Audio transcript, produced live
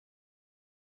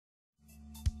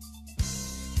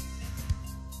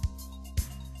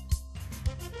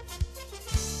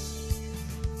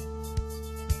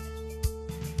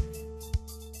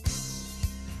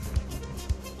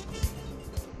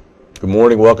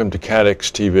morning. Welcome to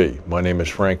CATEX-TV. My name is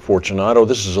Frank Fortunato.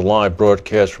 This is a live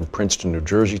broadcast from Princeton, New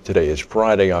Jersey. Today is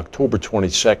Friday, October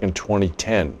 22nd,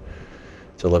 2010.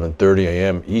 It's 11:30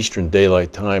 a.m. Eastern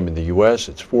Daylight Time in the U.S.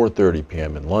 It's 4:30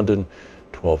 p.m. in London,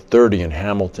 12:30 in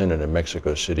Hamilton, and in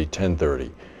Mexico City,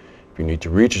 10:30. If you need to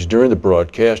reach us during the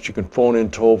broadcast, you can phone in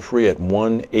toll-free at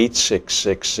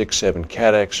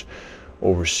 1-866-67-CATEX.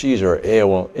 Overseas, our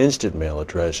AOL Instant Mail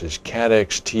address is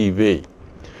CATEX-TV.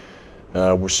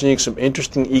 We're seeing some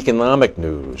interesting economic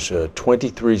news.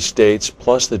 23 states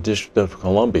plus the District of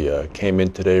Columbia came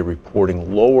in today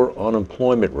reporting lower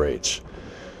unemployment rates.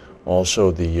 Also,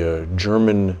 the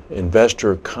German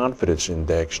Investor Confidence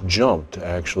Index jumped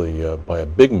actually by a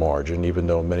big margin, even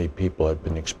though many people had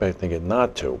been expecting it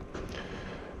not to.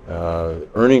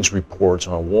 Earnings reports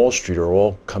on Wall Street are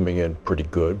all coming in pretty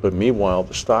good, but meanwhile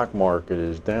the stock market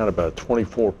is down about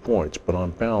 24 points. But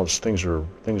on balance, things are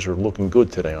looking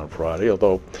good today on Friday.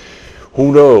 Although,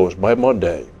 who knows? By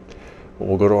Monday,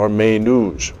 we'll go to our main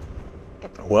news.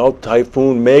 Well,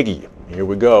 Typhoon Maggie. Here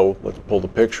we go. Let's pull the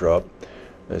picture up.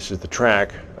 This is the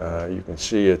track. You can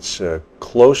see it's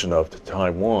close enough to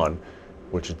Taiwan,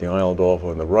 which is the island off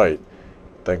on the right.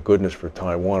 Thank goodness for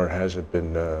Taiwan, it hasn't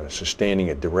been sustaining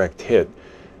a direct hit,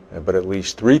 but at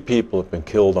least 3 people have been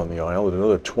killed on the island.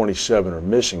 Another 27 are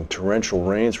missing. Torrential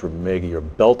rains from Maggie are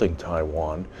belting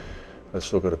Taiwan.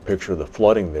 Let's look at a picture of the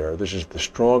flooding there. This is the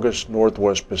strongest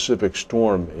Northwest Pacific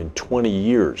storm in 20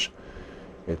 years.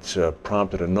 It's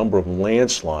prompted a number of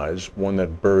landslides, one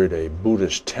that buried a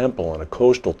Buddhist temple in a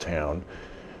coastal town.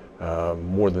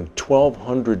 More than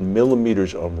 1,200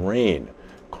 millimeters of rain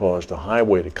caused a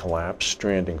highway to collapse,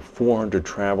 stranding 400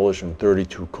 travelers and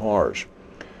 32 cars.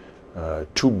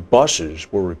 2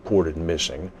 buses were reported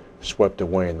missing, swept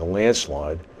away in the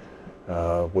landslide,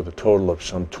 with a total of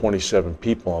some 27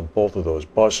 people on both of those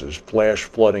buses. Flash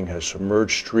flooding has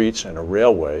submerged streets and a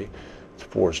railway. It's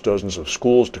forced dozens of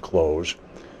schools to close.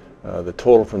 The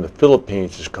total from the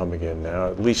Philippines is coming in now.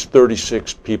 At least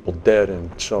 36 people dead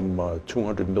and some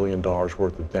 $200 million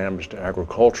worth of damage to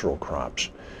agricultural crops.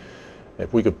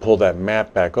 If we could pull that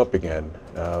map back up again,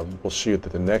 we'll see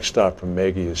that the next stop from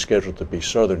Maggie is scheduled to be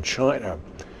southern China.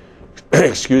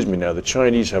 Excuse me. Now, the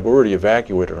Chinese have already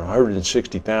evacuated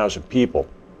 160,000 people.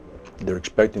 They're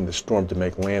expecting the storm to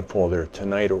make landfall there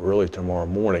tonight or early tomorrow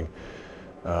morning.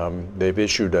 They've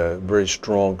issued a very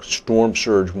strong storm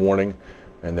surge warning,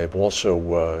 and they've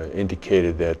also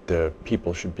indicated that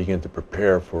people should begin to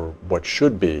prepare for what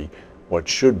should be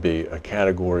a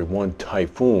Category 1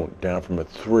 typhoon, down from a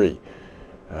 3.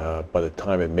 By the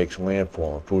time it makes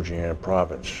landfall in Fujian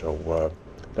province. So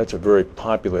that's a very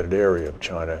populated area of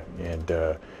China, and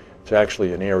it's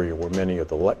actually an area where many of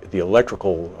the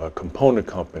electrical component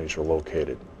companies are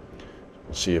located.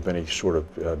 We'll see if any sort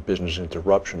of business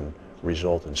interruption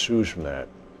result ensues from that.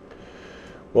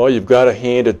 Well, you've got to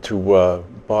hand it to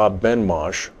Bob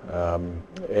Benmosh.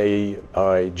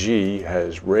 AIG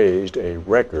has raised a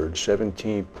record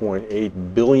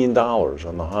 $17.8 billion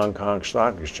on the Hong Kong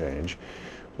Stock Exchange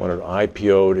when it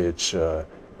IPO'd its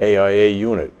AIA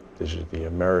unit. This is the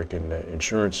American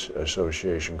Insurance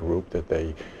Association group that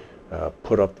they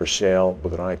put up for sale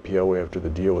with an IPO after the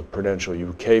deal with Prudential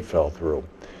UK fell through.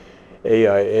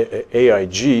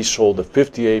 AIG sold a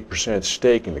 58%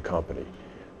 stake in the company.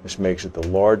 This makes it the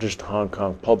largest Hong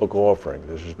Kong public offering.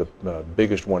 This is the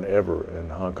biggest one ever in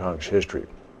Hong Kong's history.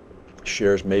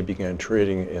 Shares may begin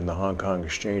trading in the Hong Kong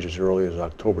exchange as early as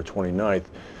October 29th.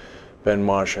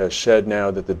 Benmosh has said now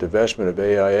that the divestment of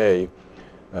AIA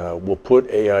will put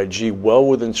AIG well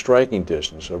within striking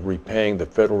distance of repaying the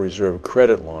Federal Reserve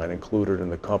credit line included in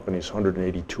the company's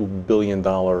 $182 billion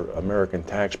American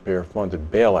taxpayer-funded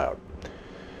bailout.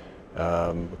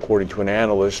 According to an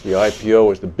analyst, the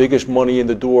IPO is the biggest money in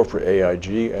the door for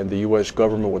AIG and the U.S.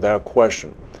 government without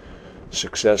question.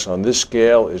 Success on this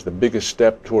scale is the biggest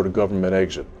step toward a government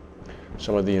exit.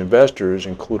 Some of the investors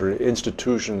included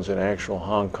institutions and actual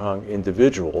Hong Kong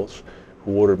individuals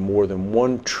who ordered more than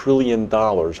 $1 trillion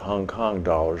Hong Kong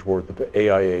dollars worth of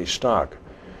AIA stock.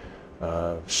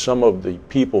 Some of the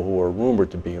people who are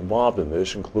rumored to be involved in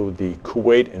this include the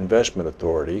Kuwait Investment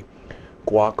Authority,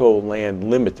 Guaco Land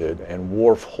Limited, and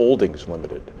Wharf Holdings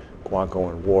Limited. Guaco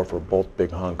and Wharf are both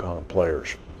big Hong Kong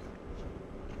players.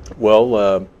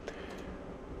 Well,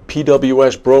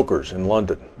 PWS Brokers in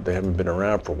London, they haven't been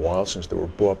around for a while since they were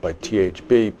bought by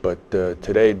THB, but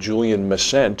today Julian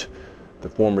Messent, the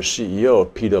former CEO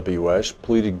of PWS,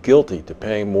 pleaded guilty to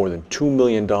paying more than $2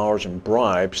 million in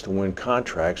bribes to win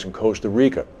contracts in Costa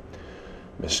Rica.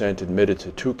 Messent admitted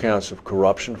to 2 counts of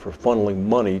corruption for funneling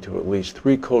money to at least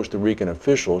 3 Costa Rican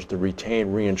officials to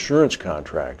retain reinsurance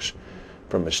contracts.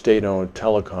 from a state-owned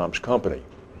telecoms company.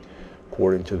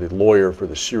 According to the lawyer for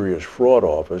the Serious Fraud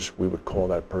Office, we would call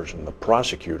that person the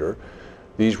prosecutor,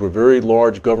 these were very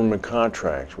large government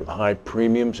contracts with high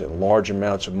premiums and large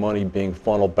amounts of money being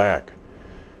funneled back.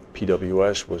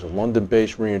 PWS was a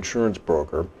London-based reinsurance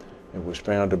broker. It was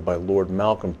founded by Lord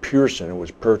Malcolm Pearson and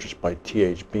was purchased by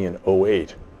THB in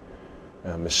 2008.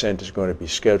 Ascent is going to be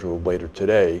scheduled later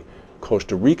today.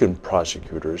 Costa Rican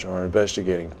prosecutors are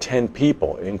investigating 10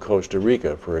 people in Costa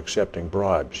Rica for accepting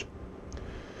bribes.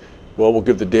 Well, we'll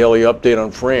give the daily update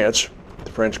on France.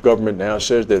 The French government now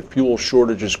says that fuel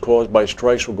shortages caused by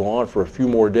strikes will go on for a few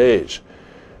more days.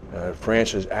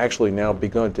 France has actually now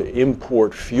begun to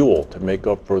import fuel to make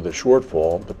up for the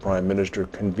shortfall. The Prime Minister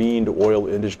convened oil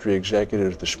industry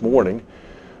executives this morning.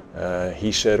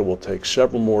 He said it will take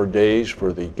several more days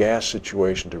for the gas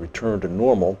situation to return to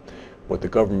normal. What the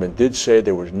government did say,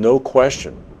 there was no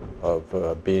question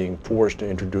of being forced to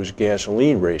introduce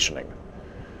gasoline rationing.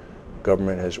 The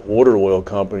government has ordered oil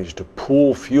companies to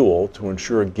pool fuel to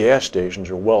ensure gas stations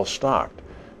are well stocked,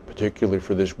 particularly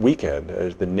for this weekend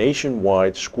as the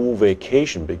nationwide school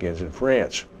vacation begins in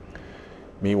France.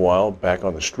 Meanwhile, back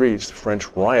on the streets, the French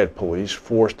riot police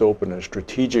forced open a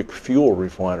strategic fuel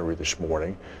refinery this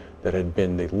morning that had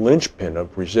been the linchpin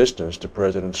of resistance to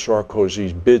President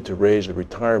Sarkozy's bid to raise the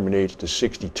retirement age to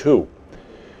 62.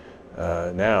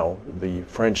 Now, the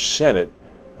French Senate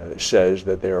says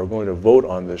that they are going to vote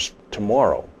on this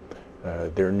tomorrow.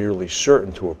 They're nearly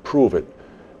certain to approve it.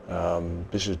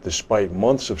 This is despite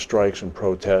months of strikes and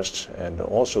protests, and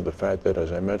also the fact that,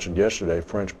 as I mentioned yesterday,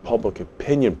 French public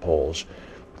opinion polls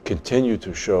continue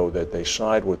to show that they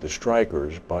side with the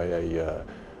strikers by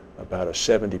about a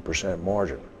 70%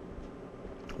 margin.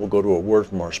 We'll go to a word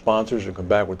from our sponsors and come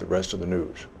back with the rest of the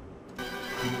news.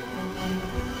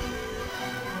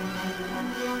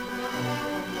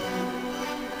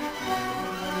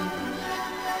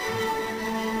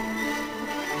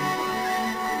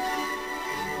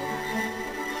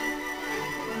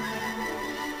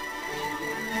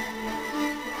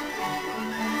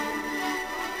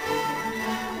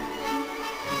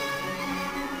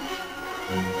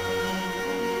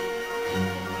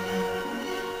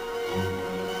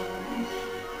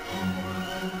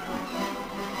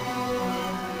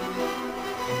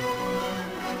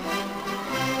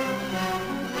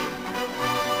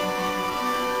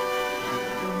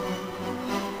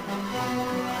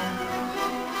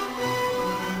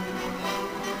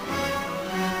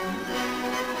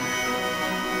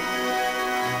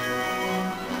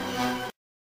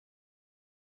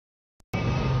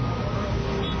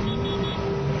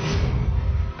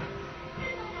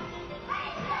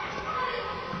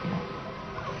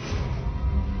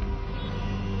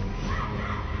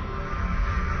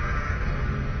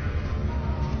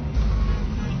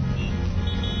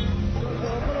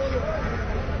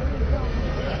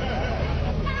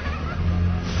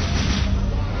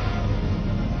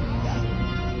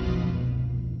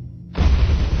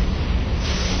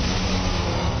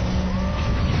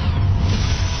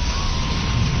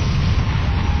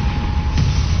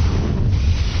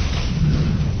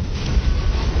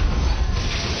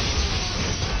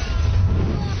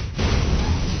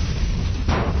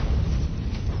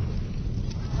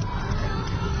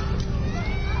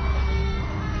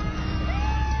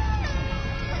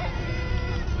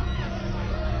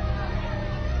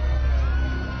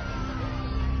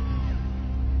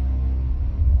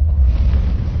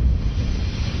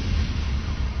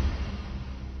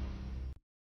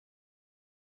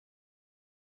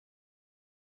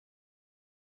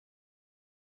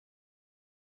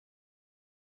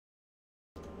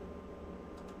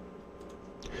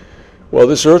 Well,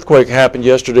 this earthquake happened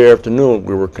yesterday afternoon.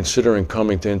 We were considering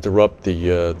coming to interrupt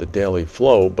the daily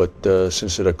flow, but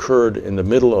since it occurred in the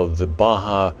middle of the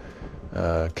Baja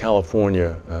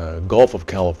California, Gulf of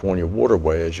California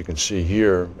waterway, as you can see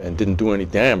here, and didn't do any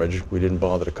damage, we didn't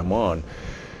bother to come on.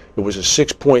 It was a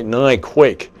 6.9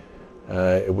 quake.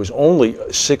 It was only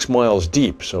 6 miles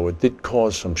deep, so it did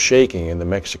cause some shaking in the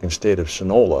Mexican state of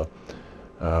Sonora,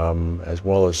 as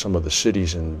well as some of the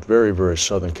cities in very, very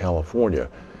southern California.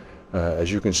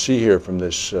 As you can see here from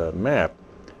this map,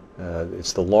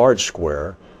 it's the large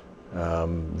square.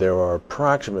 There are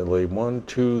approximately 1,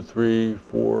 2, 3,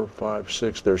 4, 5,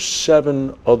 6. There's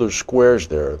 7 other squares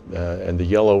there, and the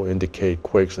yellow indicate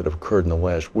quakes that have occurred in the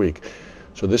last week.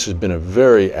 So this has been a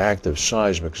very active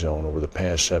seismic zone over the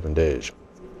past 7 days.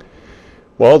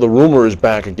 Well, the rumor is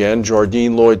back again.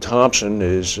 Jardine Lloyd Thompson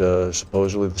is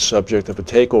supposedly the subject of a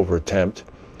takeover attempt.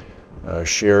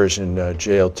 Shares in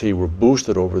JLT were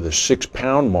boosted over the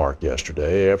 £6 mark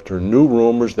yesterday after new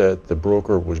rumors that the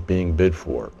broker was being bid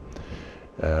for.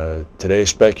 Today's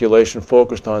speculation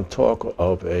focused on talk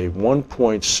of a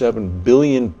 1.7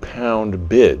 billion pound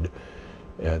bid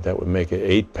that would make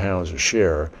it £8 a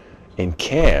share in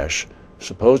cash,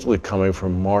 supposedly coming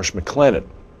from Marsh McLennan.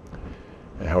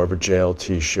 However,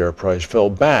 JLT's share price fell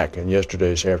back in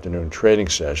yesterday's afternoon trading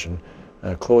session,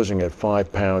 closing at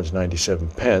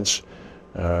 £5.97.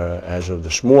 As of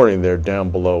this morning, they're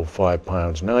down below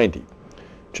 £5.90.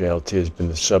 JLT has been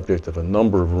the subject of a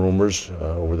number of rumors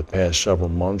over the past several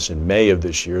months. In May of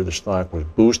this year, the stock was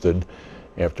boosted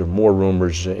after more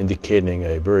rumors indicating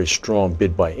a very strong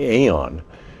bid by Aon.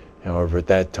 However, at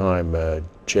that time,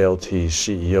 JLT's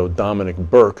CEO Dominic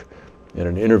Burke, in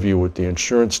an interview with the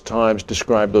Insurance Times,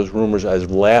 described those rumors as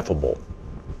laughable.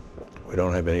 We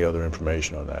don't have any other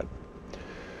information on that.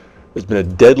 There's been a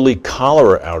deadly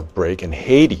cholera outbreak in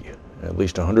Haiti. At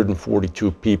least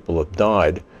 142 people have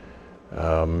died.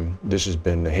 This has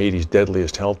been Haiti's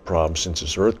deadliest health problem since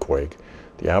this earthquake.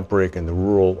 The outbreak in the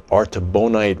rural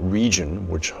Artibonite region,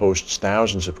 which hosts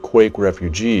thousands of quake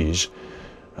refugees,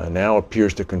 now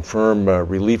appears to confirm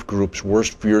relief groups'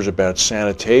 worst fears about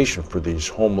sanitation for these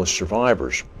homeless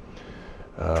survivors.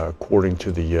 According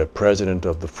to the president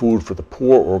of the Food for the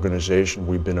Poor organization,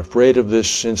 we've been afraid of this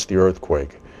since the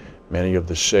earthquake. Many of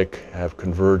the sick have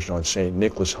converged on St.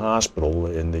 Nicholas Hospital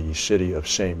in the city of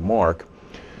St. Mark.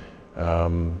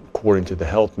 According to the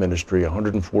health ministry,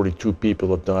 142 people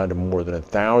have died and more than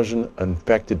 1,000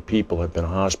 infected people have been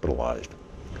hospitalized.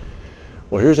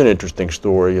 Well, here's an interesting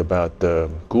story about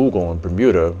Google and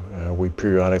Bermuda. We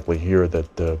periodically hear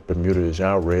that Bermuda is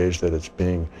outraged that it's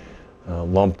being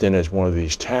lumped in as one of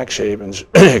these tax havens,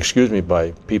 excuse me,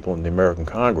 by people in the American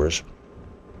Congress.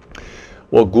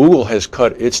 Well, Google has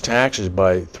cut its taxes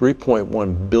by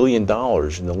 $3.1 billion in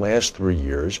the last 3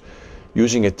 years,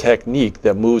 using a technique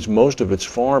that moves most of its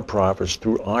foreign profits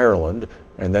through Ireland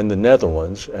and then the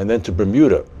Netherlands and then to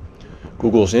Bermuda.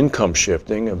 Google's income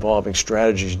shifting, involving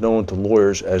strategies known to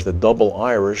lawyers as the double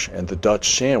Irish and the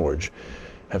Dutch sandwich,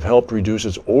 have helped reduce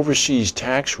its overseas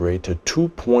tax rate to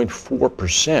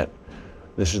 2.4%.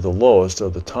 This is the lowest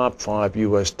of the top 5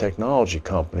 U.S. technology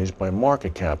companies by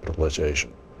market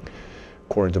capitalization.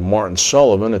 According to Martin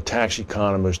Sullivan, a tax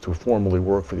economist who formerly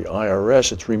worked for the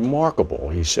IRS, it's remarkable,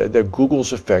 he said, that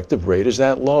Google's effective rate is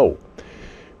that low.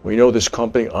 We know this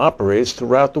company operates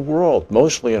throughout the world,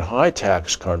 mostly in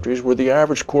high-tax countries where the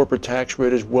average corporate tax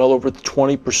rate is well over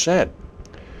 20%.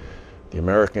 The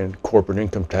American corporate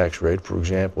income tax rate, for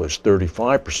example, is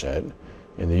 35%.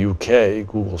 In the UK,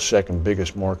 Google's second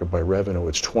biggest market by revenue,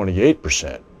 it's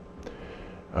 28%.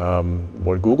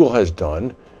 What Google has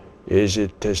done is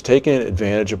it has taken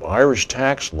advantage of Irish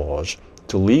tax laws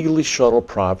to legally shuttle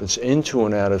profits into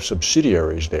and out of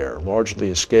subsidiaries there, largely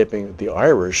escaping the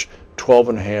Irish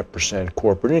 12.5%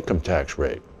 corporate income tax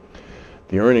rate.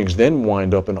 The earnings then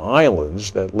wind up in islands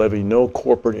that levy no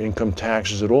corporate income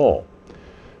taxes at all.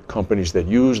 Companies that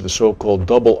use the so-called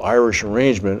double Irish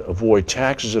arrangement avoid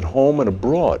taxes at home and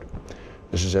abroad.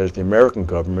 This is as the American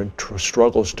government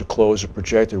struggles to close a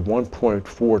projected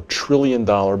 $1.4 trillion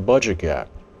budget gap.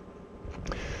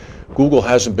 Google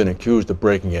hasn't been accused of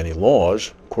breaking any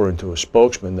laws. According to a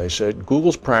spokesman, they said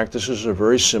Google's practices are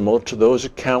very similar to those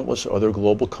of countless other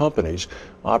global companies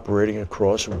operating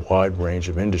across a wide range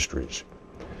of industries.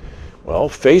 Well,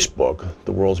 Facebook,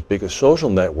 the world's biggest social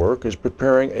network, is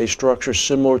preparing a structure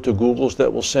similar to Google's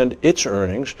that will send its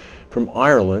earnings from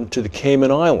Ireland to the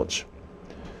Cayman Islands.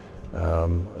 A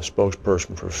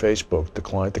spokesperson for Facebook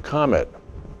declined to comment.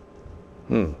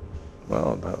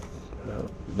 Well,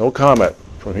 no comment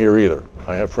from here either.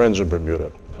 I have friends in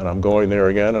Bermuda, and I'm going there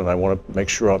again, and I want to make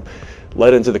sure I'm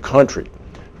let into the country.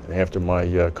 And after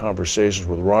my conversations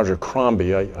with Roger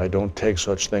Crombie, I don't take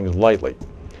such things lightly.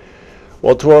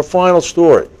 Well, to our final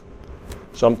story.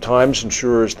 Sometimes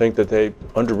insurers think that they've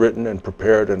underwritten and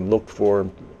prepared and looked for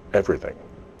everything.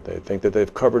 They think that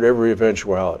they've covered every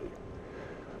eventuality.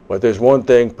 But there's one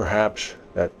thing, perhaps,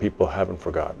 that people haven't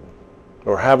forgotten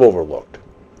or have overlooked.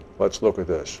 Let's look at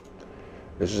this.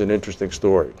 This is an interesting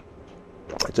story.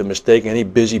 It's a mistake any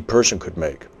busy person could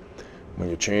make. When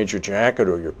you change your jacket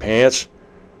or your pants,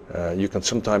 you can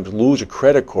sometimes lose a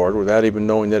credit card without even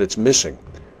knowing that it's missing.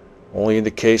 Only in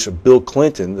the case of Bill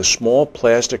Clinton, the small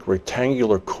plastic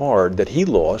rectangular card that he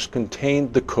lost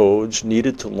contained the codes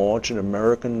needed to launch an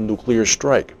American nuclear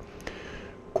strike.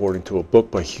 According to a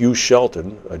book by Hugh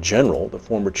Shelton, a general, the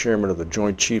former chairman of the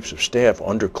Joint Chiefs of Staff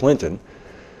under Clinton,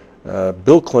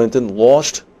 Bill Clinton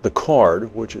lost the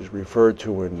card, which is referred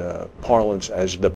to in parlance as the